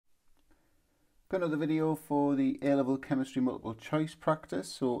Got another video for the A-level chemistry multiple choice practice.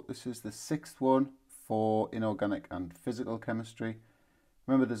 So this is the sixth one for inorganic and physical chemistry.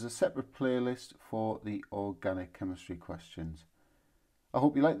 Remember, there's a separate playlist for the organic chemistry questions. I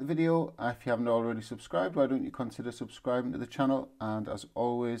hope you liked the video. If you haven't already subscribed, why don't you consider subscribing to the channel? And as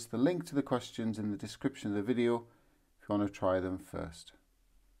always, the link to the questions in the description of the video if you want to try them first.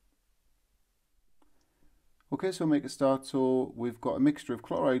 Okay, so make a start. So we've got a mixture of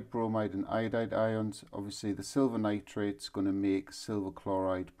chloride, bromide and iodide ions. Obviously the silver nitrate's going to make silver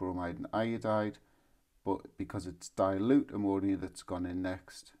chloride, bromide and iodide, but because it's dilute ammonia that's gone in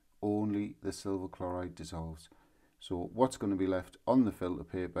next, only the silver chloride dissolves. So what's going to be left on the filter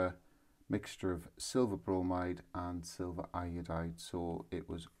paper? Mixture of silver bromide and silver iodide. So it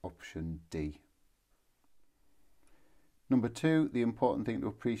was option D. Number two, the important thing to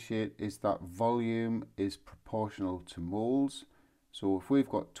appreciate is that volume is proportional to moles. So if we've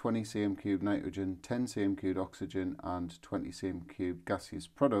got 20 cm cubed nitrogen, 10 cm cubed oxygen and 20 cm cubed gaseous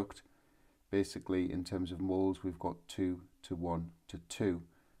product, basically in terms of moles we've got 2 to 1 to 2.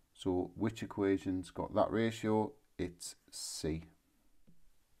 So which equation's got that ratio? It's C.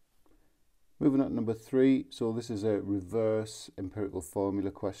 Moving on to number three, so this is a reverse empirical formula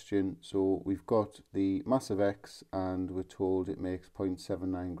question. So we've got the mass of X and we're told it makes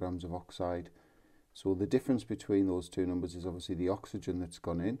 0.79 grams of oxide. So the difference between those two numbers is obviously the oxygen that's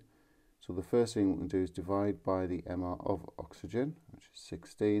gone in. So the first thing we can do is divide by the MR of oxygen, which is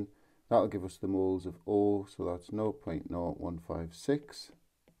 16. That'll give us the moles of O, so that's 0.0156.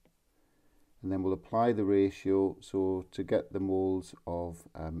 And then we'll apply the ratio. So to get the moles of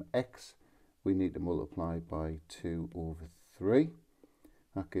X, we need to multiply by 2 over 3.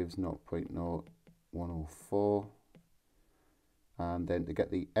 That gives 0.0104. And then to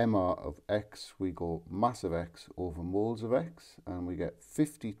get the MR of X, we go mass of X over moles of X, and we get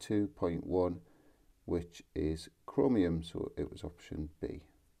 52.1, which is chromium, so it was option B.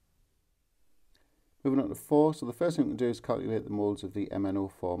 Moving on to 4, so the first thing we can do is calculate the moles of the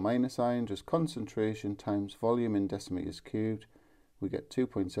MnO4 minus ion, just concentration times volume in decimeters cubed. We get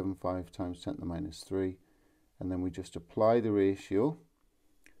 2.75 times 10 to the minus 3, and then we just apply the ratio.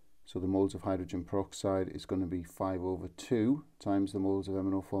 So the moles of hydrogen peroxide is going to be 5 over 2 times the moles of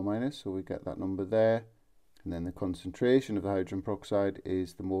MnO4 minus, so we get that number there. And then the concentration of the hydrogen peroxide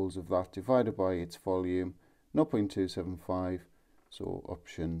is the moles of that divided by its volume, 0.275, so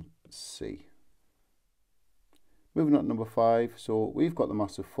option C. Moving on to number 5, so we've got the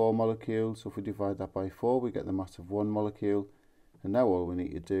mass of 4 molecules, so if we divide that by 4, we get the mass of 1 molecule. And now all we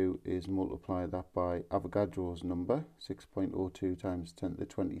need to do is multiply that by Avogadro's number, 6.02 times 10 to the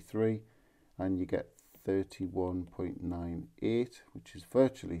 23, and you get 31.98, which is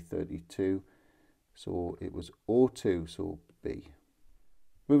virtually 32. So it was O2, so B.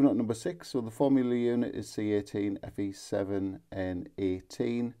 Moving on to number 6, so the formula unit is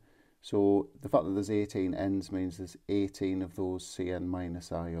C18Fe7N18. So the fact that there's 18 N's means there's 18 of those Cn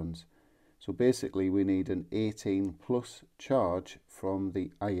minus ions. So basically we need an 18 plus charge from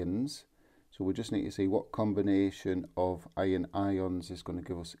the ions. So we just need to see what combination of iron ions is going to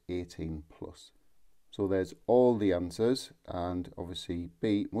give us 18 plus. So there's all the answers, and obviously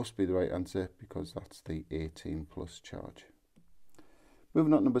B must be the right answer because that's the 18 plus charge.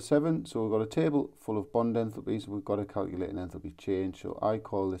 Moving on to number 7, so we've got a table full of bond enthalpies. We've got to calculate an enthalpy change. So I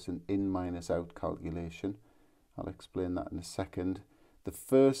call this an in minus out calculation. I'll explain that in a second. The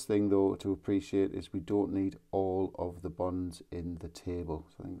first thing though to appreciate is we don't need all of the bonds in the table.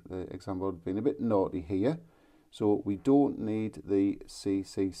 So I think the example would have been a bit naughty here. So we don't need the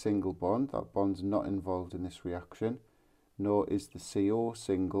CC single bond. That bond's not involved in this reaction. Nor is the CO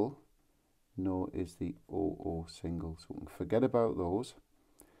single. Nor is the OO single. So we can forget about those.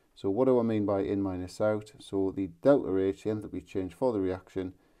 So what do I mean by in minus out? So the delta H, the enthalpy change for the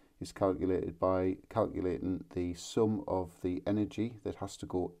reaction, is calculated by calculating the sum of the energy that has to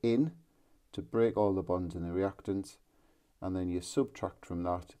go in to break all the bonds in the reactants, and then you subtract from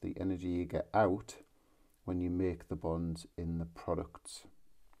that the energy you get out when you make the bonds in the products.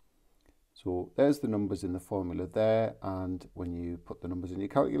 So there's the numbers in the formula there, and when you put the numbers in your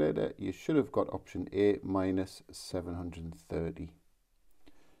calculator you should have got option A minus 730.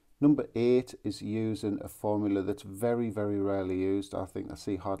 Number 8 is using a formula that's very, very rarely used. I think I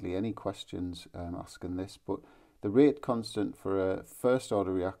see hardly any questions asking this, but the rate constant for a first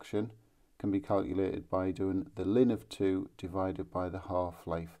order reaction can be calculated by doing the ln of 2 divided by the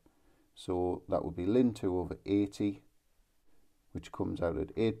half-life. So that would be ln 2 over 80, which comes out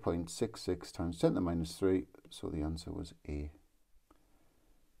at 8.66 times 10 to the minus 3, so the answer was A.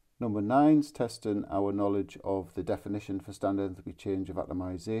 Number 9's testing our knowledge of the definition for standard enthalpy change of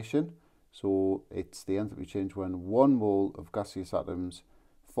atomization. So it's the enthalpy change when 1 mole of gaseous atoms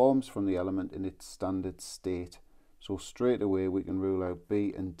forms from the element in its standard state. So straight away we can rule out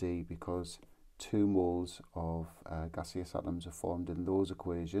B and D because 2 moles of gaseous atoms are formed in those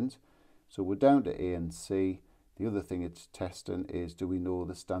equations. So we're down to A and C. The other thing it's testing is, do we know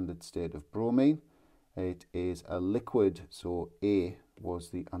the standard state of bromine? It is a liquid, so A was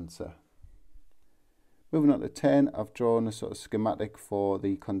the answer. Moving on to 10, I've drawn a sort of schematic for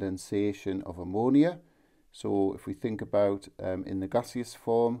the condensation of ammonia. So if we think about in the gaseous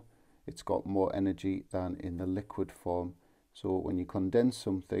form, it's got more energy than in the liquid form. So when you condense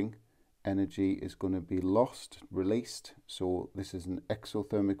something, energy is going to be lost, released. So this is an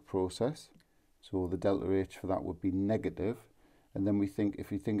exothermic process. So the delta H for that would be negative. And then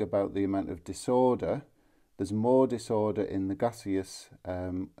if we think about the amount of disorder, there's more disorder in the gaseous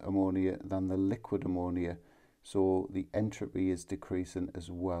ammonia than the liquid ammonia. So the entropy is decreasing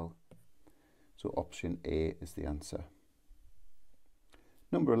as well. So option A is the answer.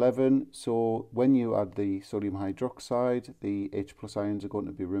 Number 11, so when you add the sodium hydroxide, the H plus ions are going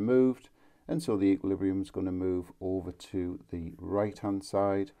to be removed, and so the equilibrium is going to move over to the right hand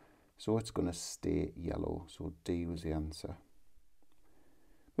side, so it's going to stay yellow. So D was the answer.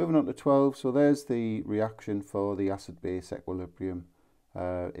 Moving on to 12, so there's the reaction for the acid-base equilibrium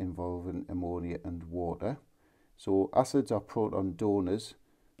involving ammonia and water. So acids are proton donors.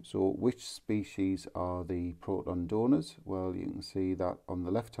 So which species are the proton donors? Well, you can see that on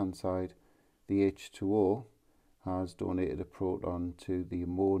the left-hand side, the H2O has donated a proton to the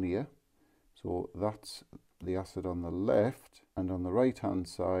ammonia. So that's the acid on the left. And on the right-hand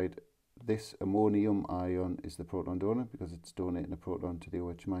side, this ammonium ion is the proton donor because it's donating a proton to the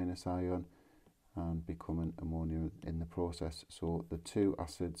OH minus ion and becoming ammonia in the process. So the two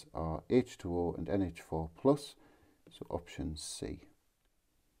acids are H2O and NH4+, so option C.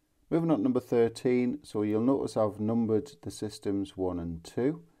 Moving on to number 13, so you'll notice I've numbered the systems 1 and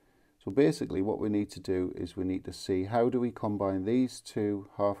 2. So basically what we need to do is we need to see how do we combine these two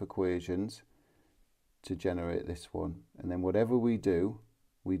half equations to generate this one. And then whatever we do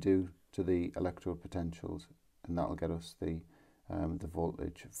to the electrode potentials, and that'll get us the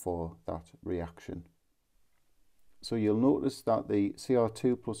voltage for that reaction. So you'll notice that the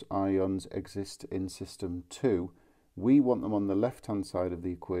Cr2 plus ions exist in system 2. We want them on the left-hand side of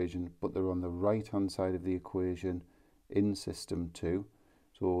the equation, but they're on the right-hand side of the equation in system 2.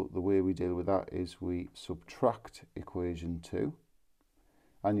 So the way we deal with that is we subtract equation 2.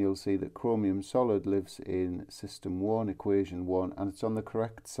 And you'll see that chromium solid lives in system 1, equation 1, and it's on the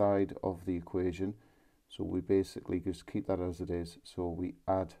correct side of the equation. So we basically just keep that as it is. So we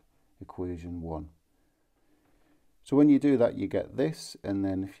add equation 1. So when you do that, you get this, and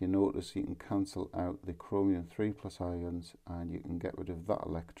then if you notice, you can cancel out the chromium 3 plus ions, and you can get rid of that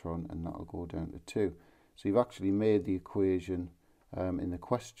electron, and that'll go down to 2. So you've actually made the equation in the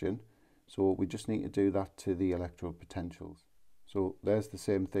question. So we just need to do that to the electrode potentials. So there's the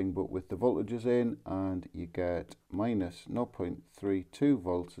same thing, but with the voltages in, and you get minus 0.32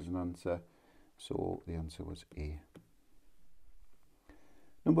 volts as an answer. So the answer was A.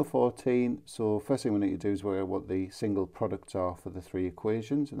 Number 14, so first thing we need to do is work out what the single products are for the three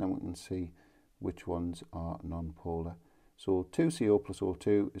equations, and then we can see which ones are non-polar. So 2CO plus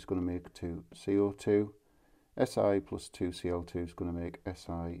O2 is going to make 2CO2. Si plus 2Cl2 is going to make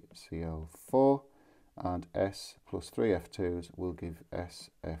SiCl4. And S plus 3F2s will give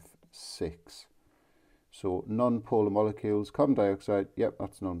SF6. So non-polar molecules, carbon dioxide, yep,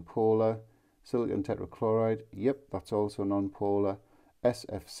 that's non-polar. Silicon tetrachloride, yep, that's also non-polar.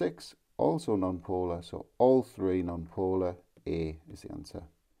 SF6, also non-polar, so all three non-polar. A is the answer.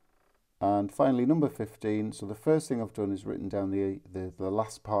 And finally, number 15, so the first thing I've done is written down the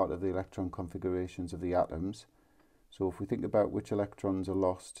last part of the electron configurations of the atoms. So if we think about which electrons are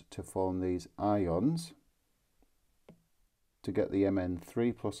lost to form these ions, to get the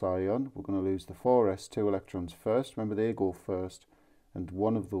Mn3 plus ion, we're going to lose the 4s2 electrons first. Remember, they go first, and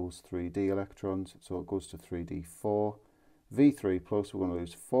one of those 3d electrons, so it goes to 3d4. V3 plus, we're going to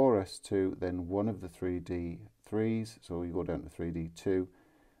lose 4s2, then one of the 3d3s, so we go down to 3d2.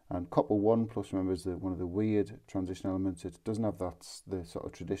 And copper 1 plus, remember, is one of the weird transition elements. It doesn't have the sort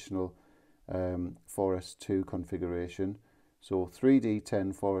of traditional 4s2 configuration. So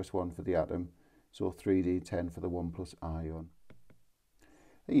 3d10, 4s1 for the atom, so 3d10 for the 1 plus ion.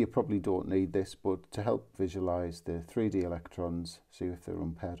 You probably don't need this, but to help visualize the 3d electrons, see if they're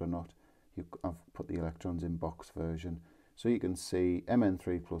unpaired or not, I've put the electrons in box version. So you can see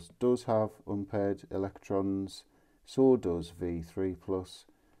Mn3 plus does have unpaired electrons, so does V3 plus,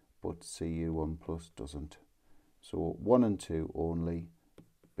 but Cu1 plus doesn't. So 1 and 2 only,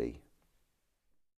 B.